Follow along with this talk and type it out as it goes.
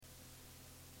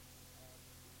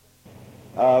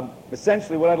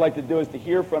Essentially, what I'd like to do is to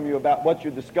hear from you about what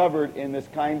you discovered in this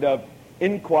kind of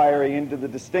inquiry into the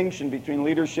distinction between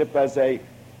leadership as a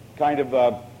kind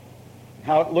of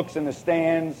how it looks in the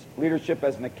stands, leadership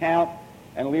as an account,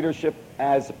 and leadership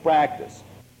as a practice.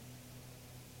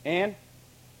 Ann?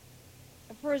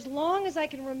 For as long as I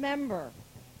can remember,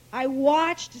 I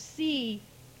watched to see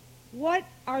what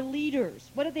are leaders,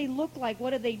 what do they look like,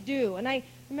 what do they do. And I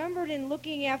remembered in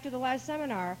looking after the last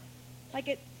seminar, like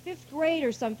at 5th grade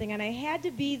or something, and I had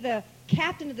to be the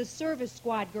captain of the service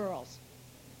squad girls.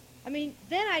 I mean,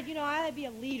 then I'd be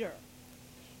a leader.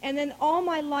 And then all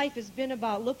my life has been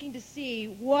about looking to see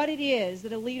what it is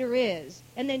that a leader is,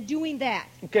 and then doing that.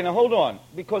 Okay, now hold on,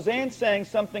 because Ann's saying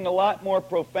something a lot more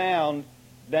profound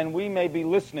than we may be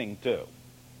listening to.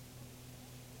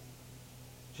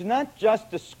 She's not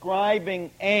just describing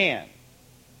Ann.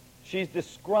 She's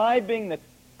describing the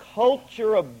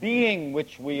culture of being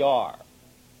which we are.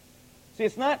 See,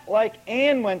 it's not like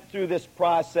Ann went through this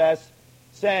process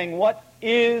saying, what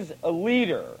is a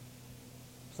leader?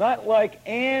 It's not like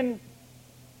Ann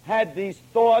had these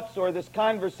thoughts or this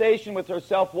conversation with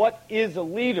herself, what is a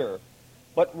leader?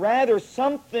 But rather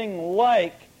something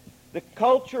like the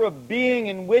culture of being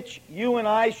in which you and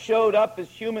I showed up as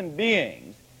human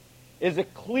beings is a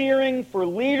clearing for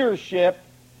leadership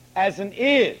as an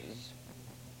is,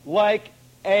 like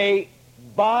a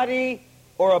body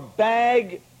or a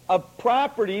bag of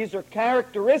properties or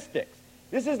characteristics.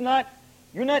 This is not,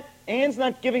 Ann's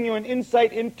not giving you an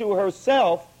insight into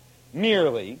herself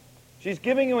merely. She's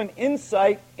giving you an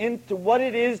insight into what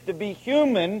it is to be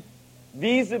human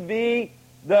vis-a-vis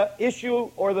the issue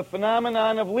or the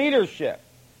phenomenon of leadership.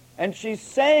 And she's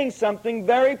saying something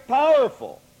very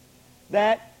powerful,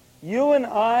 that you and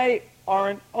I are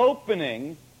an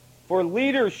opening for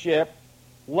leadership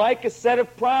like a set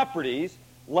of properties,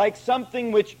 like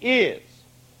something which is.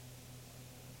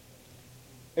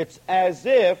 It's as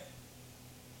if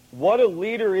what a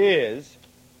leader is,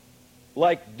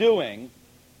 like doing,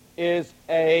 is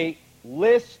a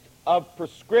list of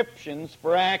prescriptions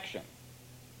for action.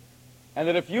 And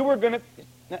that if you were going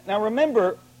to... Now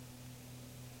remember,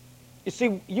 you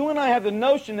see, you and I have the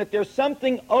notion that there's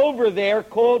something over there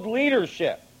called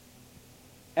leadership.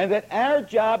 And that our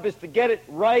job is to get it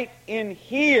right in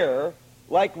here,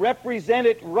 like represent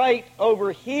it right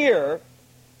over here,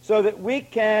 so that we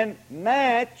can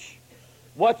match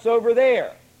what's over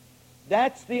there.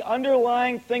 That's the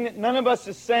underlying thing that none of us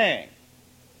is saying.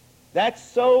 That's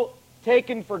so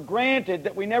taken for granted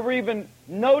that we never even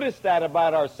notice that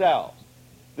about ourselves.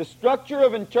 The structure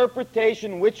of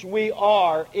interpretation which we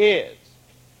are is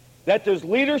that there's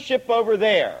leadership over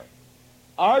there.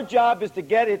 Our job is to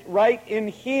get it right in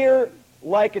here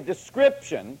like a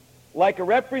description, like a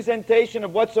representation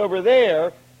of what's over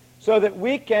there, so that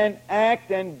we can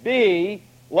act and be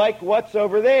like what's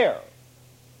over there.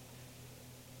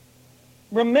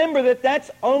 Remember that that's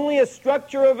only a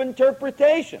structure of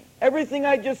interpretation. Everything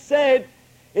I just said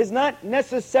is not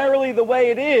necessarily the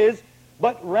way it is,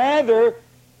 but rather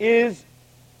is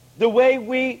the way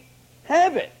we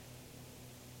have it.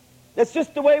 That's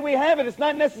just the way we have it. It's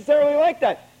not necessarily like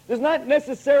that. It's not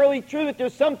necessarily true that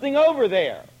there's something over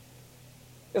there.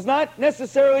 It's not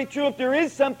necessarily true if there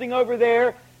is something over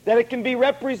there that it can be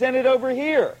represented over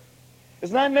here.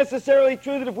 It's not necessarily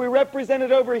true that if we represent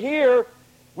it over here,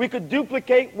 we could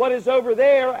duplicate what is over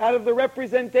there out of the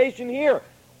representation here.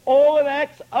 All of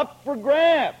that's up for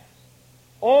grabs.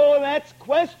 All of that's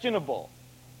questionable.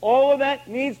 All of that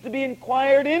needs to be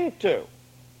inquired into.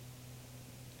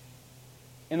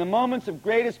 In the moments of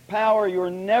greatest power, you're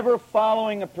never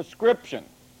following a prescription.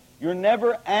 You're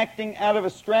never acting out of a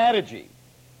strategy.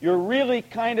 You're really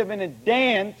kind of in a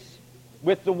dance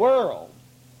with the world.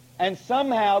 And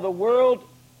somehow the world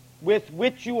with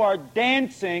which you are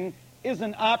dancing is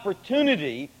an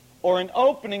opportunity or an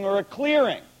opening or a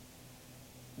clearing.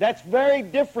 That's very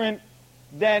different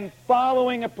than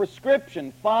following a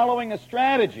prescription, following a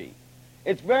strategy.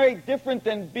 It's very different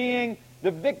than being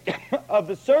the victim of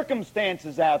the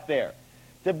circumstances out there.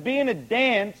 To be in a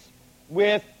dance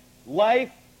with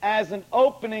life as an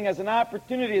opening, as an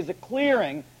opportunity, as a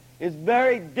clearing, is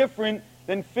very different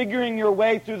than figuring your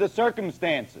way through the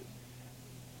circumstances.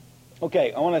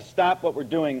 Okay, I want to stop what we're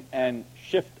doing and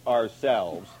shift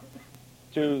ourselves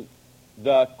to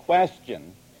the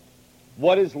question,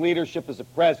 what is leadership as a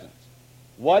presence?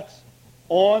 What's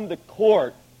on the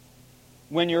court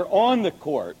when you're on the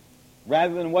court,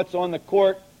 rather than what's on the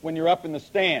court when you're up in the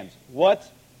stands? What's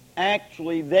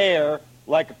actually there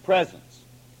like a presence?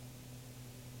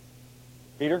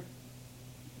 Peter?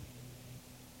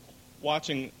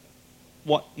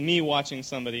 Me watching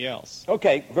somebody else.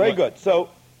 Okay, very good. So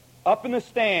up in the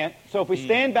stand. So if we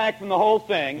stand back from the whole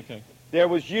thing, Okay. there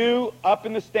was you up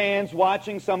in the stands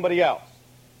watching somebody else.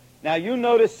 Now you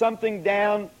notice something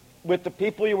down with the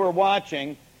people you were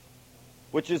watching,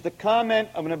 which is the comment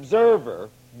of an observer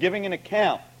giving an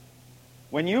account.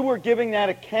 When you were giving that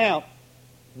account,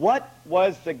 what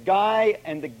was the guy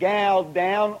and the gal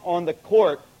down on the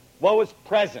court, what was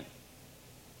present?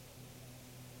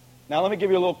 Now let me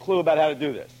give you a little clue about how to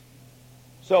do this.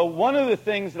 So one of the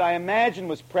things that I imagine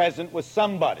was present was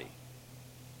somebody.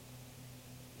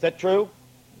 Is that true?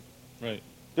 Right.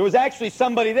 There was actually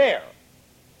somebody there.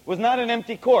 It was not an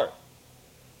empty court.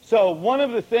 So one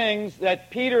of the things that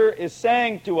Peter is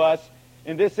saying to us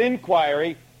in this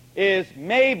inquiry is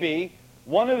maybe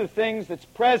one of the things that's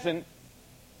present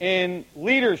in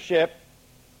leadership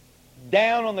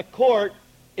down on the court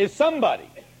is somebody.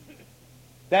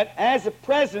 That as a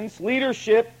presence,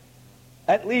 leadership,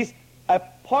 at least a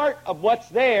part of what's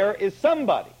there, is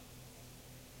somebody.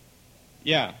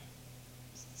 Yeah.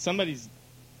 Somebody's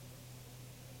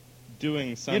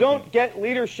doing something. You don't get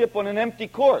leadership on an empty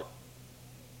court.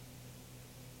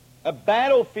 A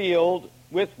battlefield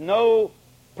with no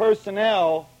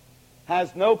personnel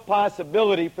has no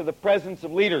possibility for the presence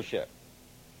of leadership.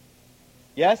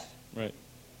 Yes? Right.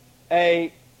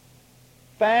 A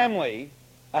family,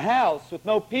 a house with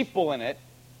no people in it,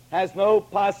 has no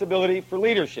possibility for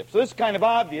leadership. So this is kind of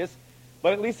obvious,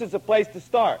 but at least it's a place to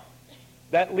start.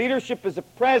 That leadership as a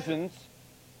presence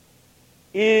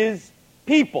is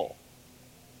people.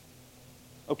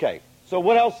 Okay, so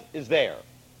what else is there?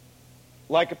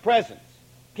 Like a presence.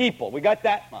 People. We got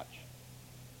that much.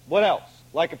 What else?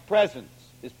 Like a presence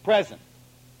is present.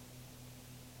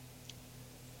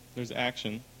 There's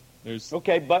action. There's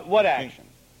Okay, but what action?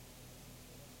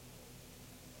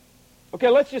 Okay,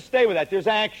 let's just stay with that. There's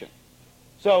action.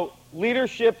 So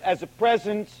leadership as a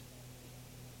presence,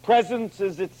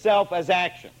 presences itself as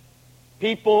action.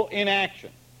 People in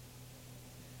action.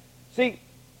 See,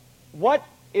 what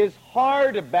is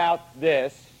hard about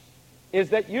this is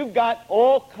that you've got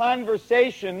all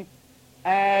conversation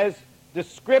as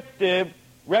descriptive,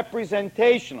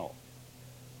 representational.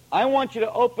 I want you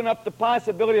to open up the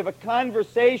possibility of a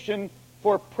conversation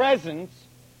for presence,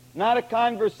 not a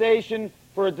conversation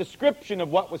for a description of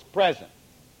what was present.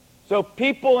 So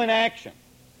people in action.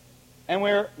 And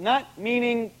we're not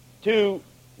meaning to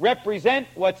represent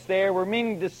what's there, we're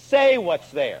meaning to say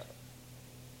what's there.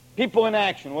 People in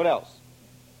action. What else?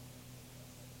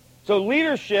 So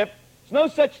leadership, there's no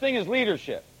such thing as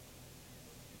leadership.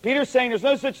 Peter's saying there's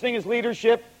no such thing as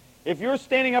leadership. If you're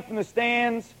standing up in the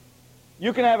stands,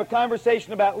 you can have a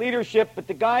conversation about leadership, but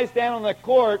the guys down on the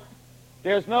court,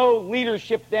 there's no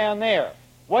leadership down there.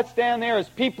 What's down there is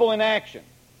people in action.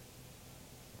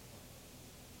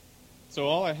 So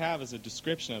all I have is a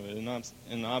description of it,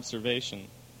 an observation.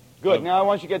 Good. Now I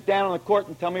want you to get down on the court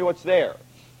and tell me what's there.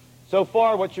 So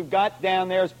far, what you've got down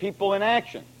there is people in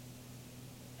action.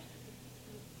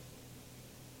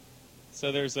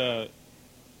 So there's a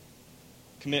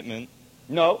commitment.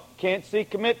 No, can't see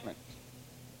commitment.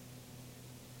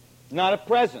 Not a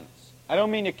presence. I don't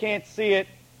mean you can't see it,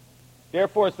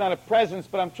 therefore it's not a presence,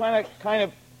 but I'm trying to kind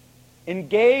of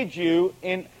engage you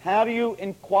in how do you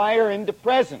inquire into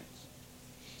presence.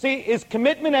 See, is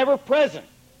commitment ever present?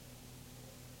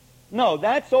 No,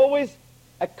 that's always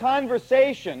a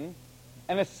conversation,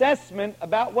 an assessment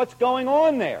about what's going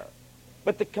on there.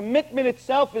 But the commitment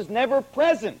itself is never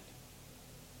present.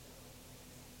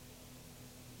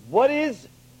 What is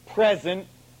present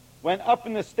when up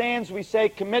in the stands we say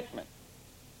commitment?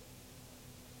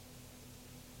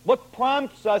 What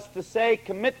prompts us to say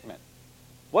commitment?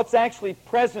 What's actually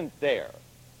present there?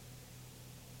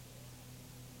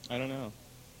 I don't know.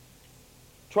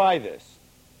 Try this.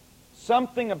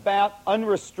 Something about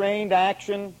unrestrained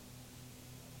action.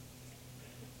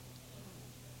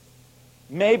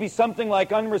 Maybe something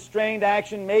like unrestrained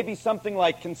action. Maybe something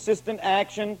like consistent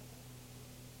action.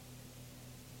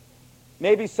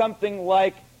 Maybe something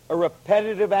like a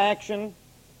repetitive action.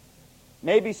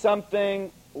 Maybe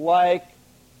something like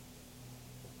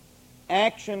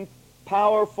action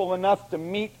powerful enough to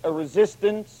meet a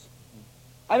resistance.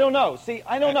 I don't know. See,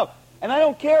 I don't know. And I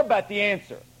don't care about the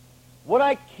answer. What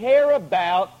I care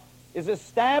about is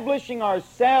establishing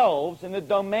ourselves in the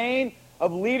domain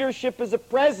of leadership as a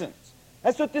presence.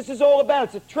 That's what this is all about.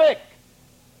 It's a trick.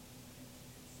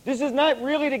 This is not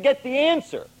really to get the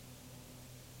answer.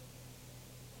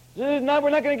 We're not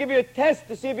going to give you a test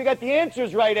to see if you got the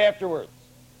answers right afterwards.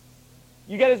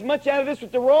 You get as much out of this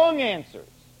with the wrong answers.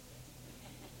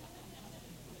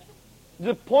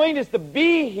 The point is to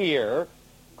be here,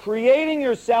 creating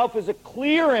yourself as a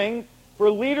clearing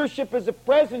for leadership as a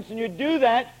presence, and you do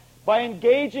that by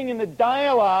engaging in the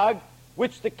dialogue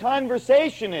which the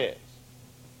conversation is.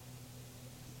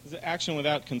 Is it action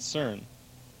without concern?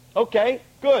 Okay,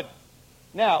 good.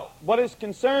 Now, what does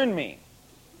concern mean?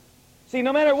 See,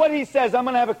 no matter what he says, I'm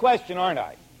going to have a question, aren't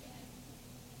I?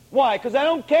 Why? Because I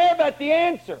don't care about the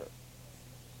answer.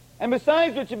 And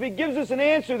besides which, if he gives us an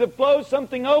answer that blows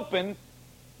something open,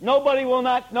 nobody will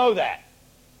not know that.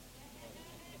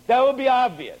 That would be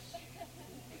obvious.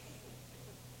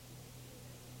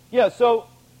 Yeah, so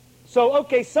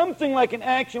okay, something like an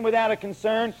action without a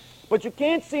concern, but you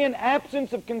can't see an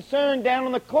absence of concern down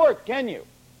on the court, can you?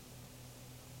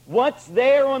 What's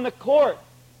there on the court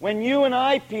when you and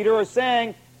I, Peter, are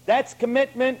saying that's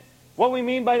commitment? What we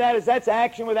mean by that is that's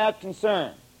action without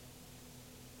concern.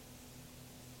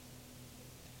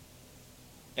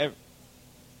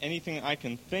 Anything I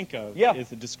can think of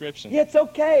is a description. Yeah, it's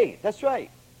okay. That's right.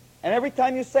 And every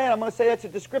time you say it, I'm going to say that's a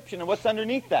description of what's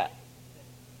underneath that.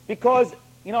 Because,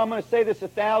 I'm going to say this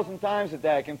 1,000 times a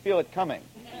day. I can feel it coming.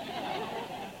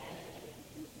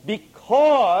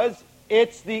 Because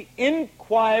it's the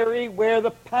inquiry where the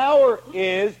power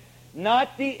is,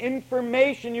 not the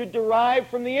information you derive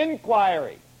from the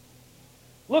inquiry.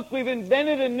 Look, we've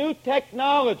invented a new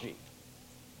technology.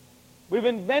 We've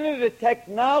invented a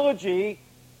technology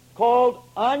called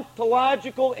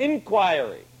ontological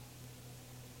inquiry.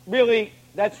 Really,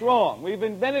 that's wrong. We've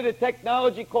invented a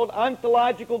technology called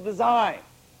ontological design.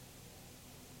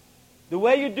 The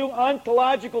way you do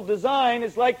ontological design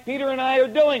is like Peter and I are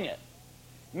doing it.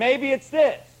 Maybe it's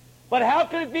this. But how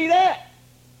could it be that?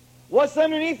 What's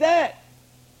underneath that?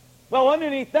 Well,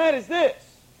 underneath that is this.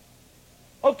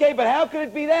 Okay, but how could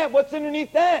it be that? What's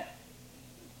underneath that?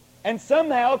 And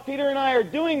somehow, if Peter and I are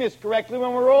doing this correctly,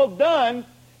 when we're all done,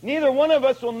 neither one of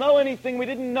us will know anything we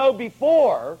didn't know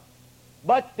before,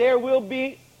 but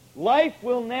life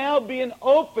will now be an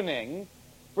opening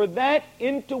for that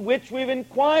into which we've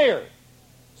inquired.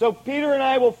 So Peter and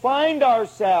I will find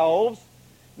ourselves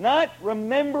not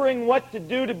remembering what to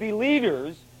do to be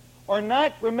leaders, or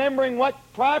not remembering what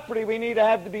property we need to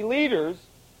have to be leaders,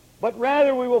 but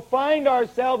rather we will find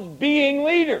ourselves being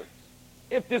leaders,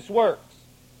 if this works.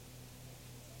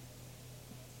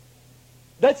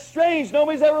 That's strange.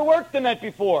 Nobody's ever worked in that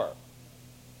before.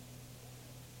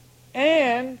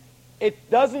 And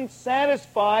it doesn't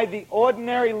satisfy the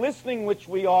ordinary listening which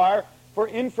we are for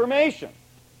information.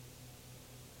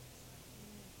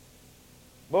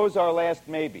 What was our last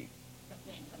maybe?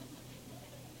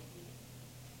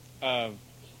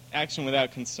 Action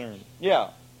without concern. Yeah.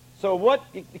 So what?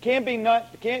 It can't be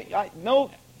not.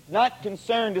 Not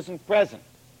concerned isn't present.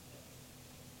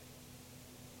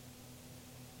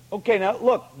 Okay, now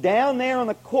look, down there on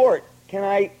the court, can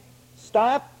I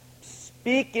stop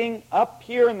speaking up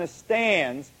here in the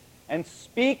stands and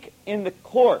speak in the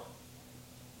court?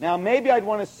 Now, maybe I'd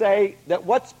want to say that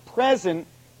what's present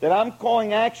that I'm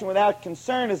calling action without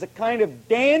concern is a kind of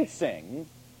dancing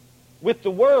with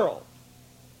the world.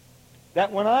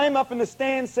 That when I'm up in the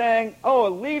stands saying, oh,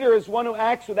 a leader is one who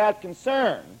acts without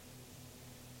concern,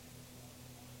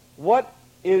 what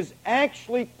is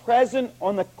actually present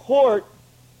on the court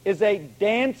is a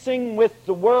dancing with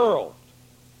the world.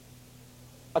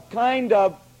 A kind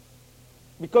of,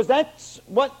 because that's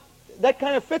what, that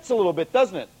kind of fits a little bit,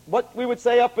 doesn't it? What we would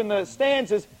say up in the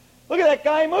stands is, look at that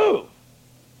guy move.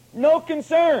 No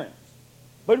concerns.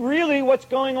 But really what's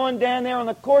going on down there on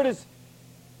the court is,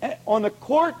 on the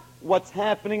court what's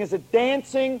happening is a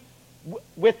dancing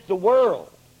with the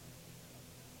world.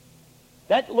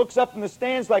 That looks up in the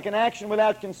stands like an action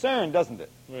without concern, doesn't it?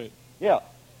 Right. Yeah.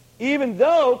 Even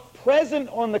though present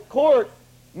on the court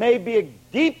may be a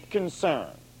deep concern.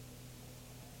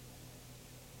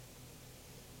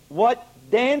 What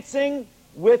dancing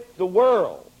with the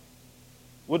world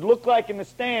would look like in the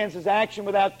stands is action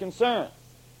without concern.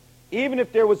 Even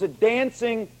if there was a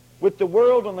dancing with the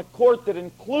world on the court that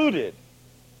included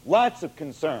lots of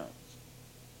concerns,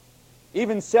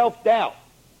 even self-doubt.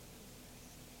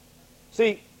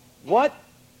 See, what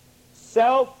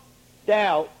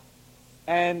self-doubt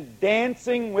and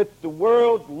dancing with the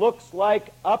world looks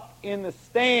like up in the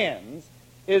stands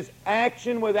is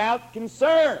action without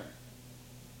concern.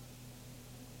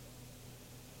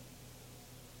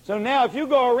 So now if you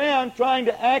go around trying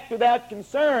to act without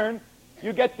concern,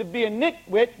 you get to be a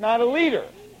nitwit, not a leader.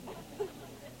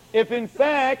 If in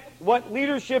fact what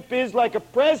leadership is like a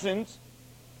presence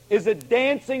is a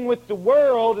dancing with the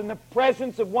world in the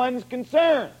presence of one's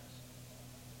concerns.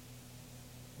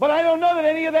 But I don't know that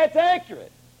any of that's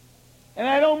accurate. And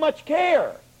I don't much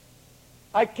care.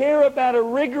 I care about a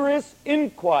rigorous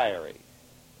inquiry.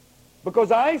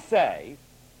 Because I say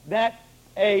that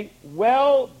a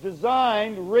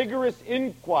well-designed, rigorous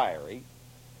inquiry,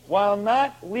 while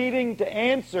not leading to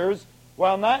answers,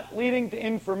 while not leading to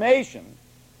information,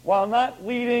 while not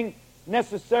leading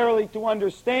necessarily to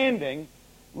understanding,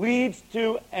 leads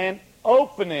to an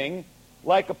opening,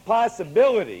 like a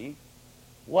possibility,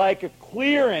 like a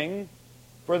clearing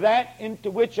for that into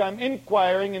which I'm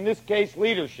inquiring, in this case,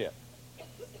 leadership.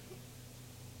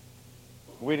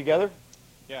 Are we together?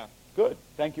 Yeah. Good.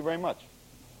 Thank you very much.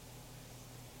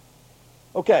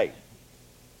 Okay.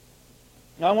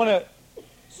 Now I want to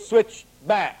switch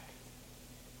back.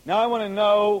 Now I want to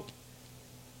know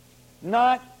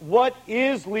not what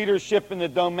is leadership in the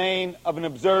domain of an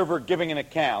observer giving an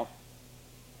account.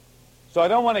 So I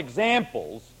don't want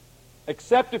examples,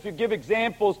 except if you give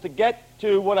examples to get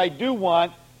to what I do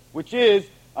want, which is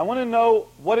I want to know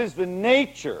what is the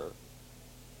nature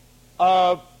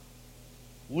of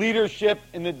leadership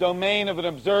in the domain of an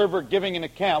observer giving an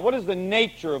account. What is the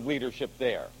nature of leadership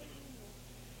there?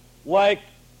 Like,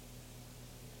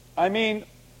 I mean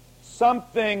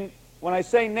something, when I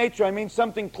say nature, I mean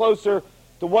something closer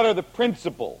to what are the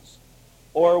principles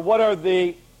or what are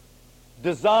the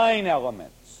design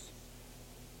elements.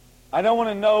 I don't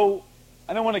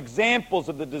want examples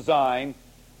of the design.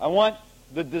 I want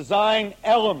the design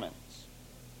elements.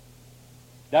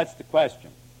 That's the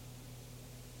question.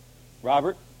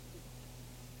 Robert?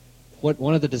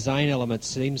 One of the design elements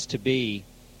seems to be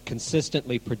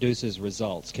consistently produces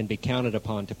results, can be counted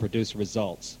upon to produce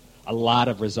results, a lot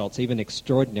of results, even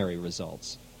extraordinary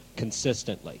results,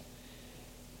 consistently.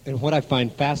 And what I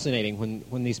find fascinating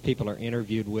when these people are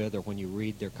interviewed with or when you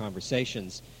read their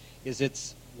conversations is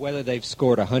it's whether they've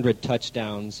scored 100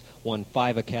 touchdowns, won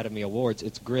 5 Academy Awards,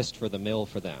 it's grist for the mill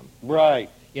for them. Right.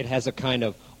 It has a kind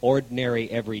of ordinary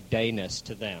everydayness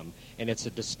to them, and it's a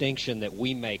distinction that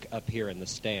we make up here in the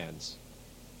stands.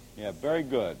 Yeah, very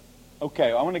good.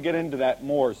 Okay, I want to get into that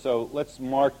more, so let's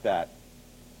mark that,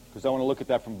 because I want to look at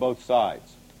that from both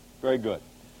sides. Very good.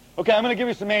 Okay, I'm going to give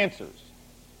you some answers.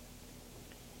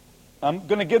 I'm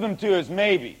going to give them to you as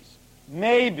maybes.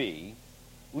 Maybe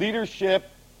leadership,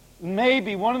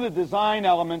 maybe one of the design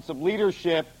elements of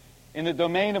leadership in the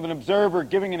domain of an observer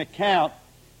giving an account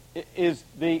is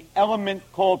the element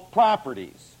called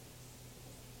properties.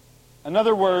 In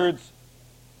other words,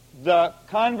 the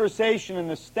conversation in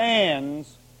the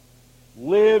stands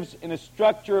lives in a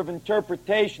structure of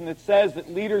interpretation that says that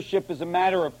leadership is a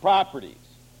matter of properties.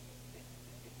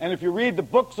 And if you read the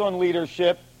books on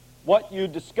leadership, what you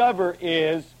discover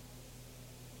is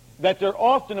that they're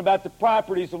often about the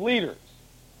properties of leaders.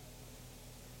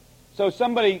 So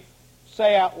somebody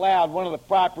say out loud one of the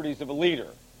properties of a leader.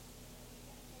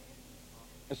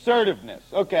 Assertiveness,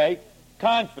 okay.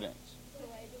 Confidence.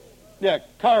 Yeah,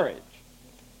 courage.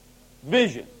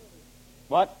 Vision.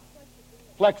 What?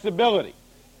 Flexibility.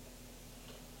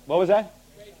 What was that?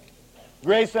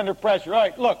 Grace under pressure. All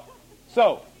right, look.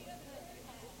 So,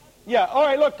 yeah, all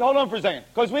right, look, hold on for a second.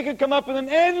 Because we could come up with an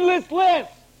endless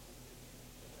list.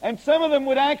 And some of them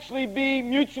would actually be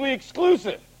mutually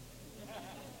exclusive.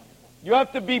 You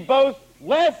have to be both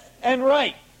left and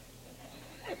right.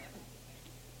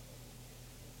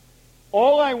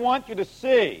 All I want you to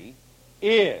see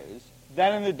is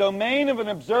that in the domain of an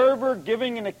observer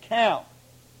giving an account,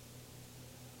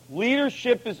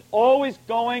 leadership is always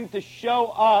going to show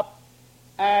up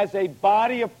as a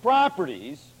body of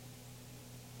properties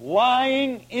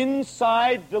lying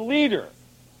inside the leader.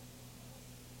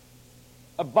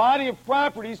 A body of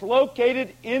properties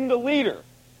located in the leader.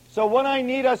 So what I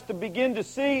need us to begin to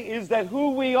see is that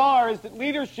who we are is that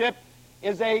leadership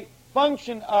is a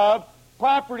function of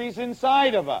properties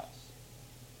inside of us.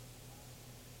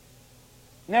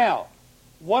 Now,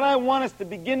 what I want us to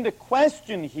begin to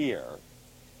question here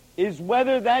is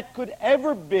whether that could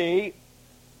ever be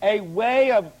a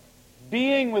way of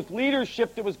being with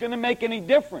leadership that was going to make any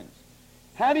difference.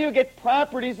 How do you get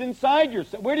properties inside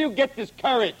yourself? Where do you get this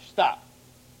courage stuff?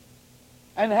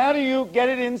 And how do you get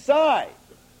it inside?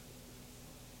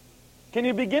 Can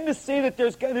you begin to see that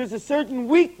there's a certain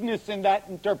weakness in that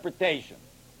interpretation?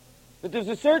 That there's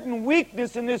a certain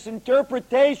weakness in this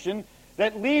interpretation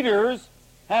that leaders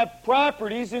have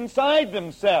properties inside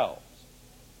themselves.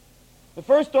 The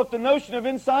first off, the notion of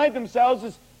inside themselves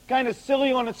is kind of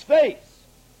silly on its face.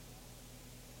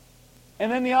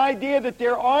 And then the idea that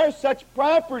there are such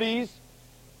properties,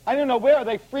 I don't know, where are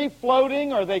they,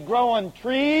 free-floating, or they grow on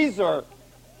trees, or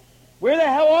where the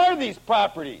hell are these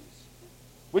properties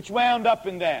which wound up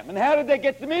in them? And how did they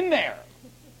get them in there?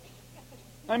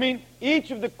 I mean,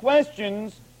 each of the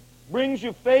questions brings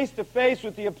you face to face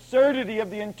with the absurdity of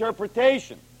the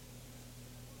interpretation.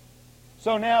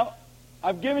 So now,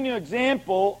 I've given you an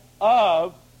example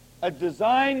of a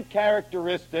design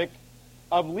characteristic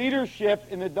of leadership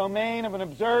in the domain of an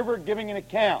observer giving an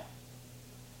account,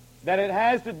 that it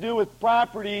has to do with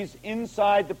properties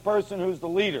inside the person who's the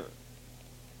leader.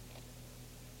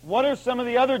 What are some of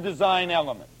the other design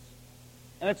elements?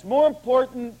 And it's more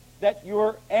important that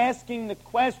you're asking the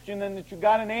question than that you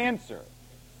got an answer.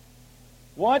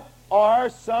 What are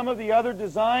some of the other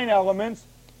design elements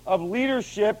of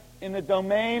leadership in the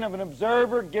domain of an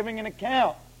observer giving an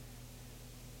account?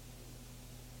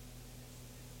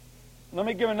 Let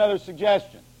me give another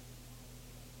suggestion.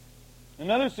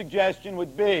 Another suggestion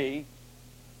would be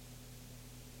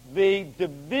the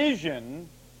division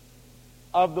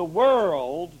of the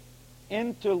world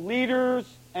into leaders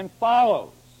and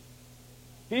followers.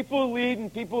 People who lead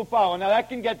and people who follow. Now that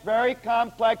can get very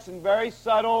complex and very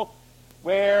subtle,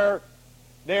 where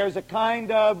there's a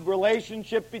kind of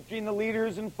relationship between the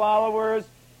leaders and followers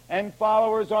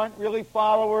aren't really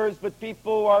followers, but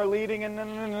people are leading and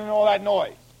all that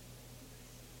noise.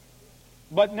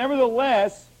 But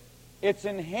nevertheless, it's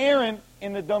inherent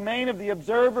in the domain of the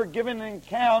observer given an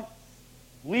account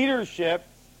leadership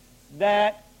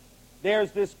that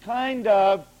there's this kind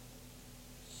of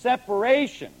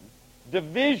separation,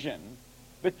 division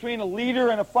between a leader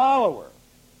and a follower.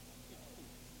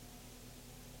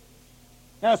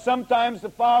 Now, sometimes the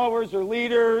followers are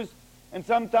leaders, and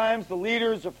sometimes the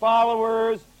leaders are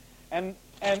followers, and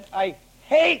I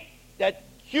hate that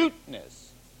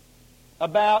cuteness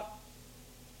about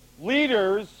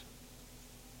leaders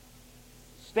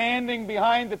standing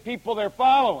behind the people they're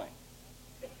following.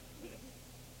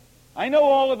 I know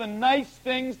all of the nice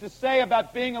things to say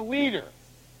about being a leader,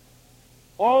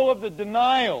 all of the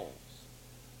denials,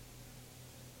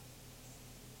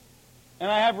 and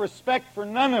I have respect for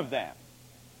none of them.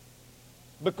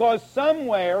 Because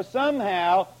somewhere,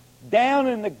 somehow, down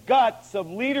in the guts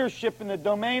of leadership in the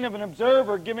domain of an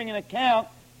observer giving an account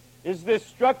is this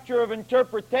structure of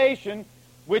interpretation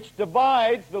which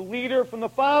divides the leader from the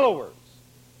followers.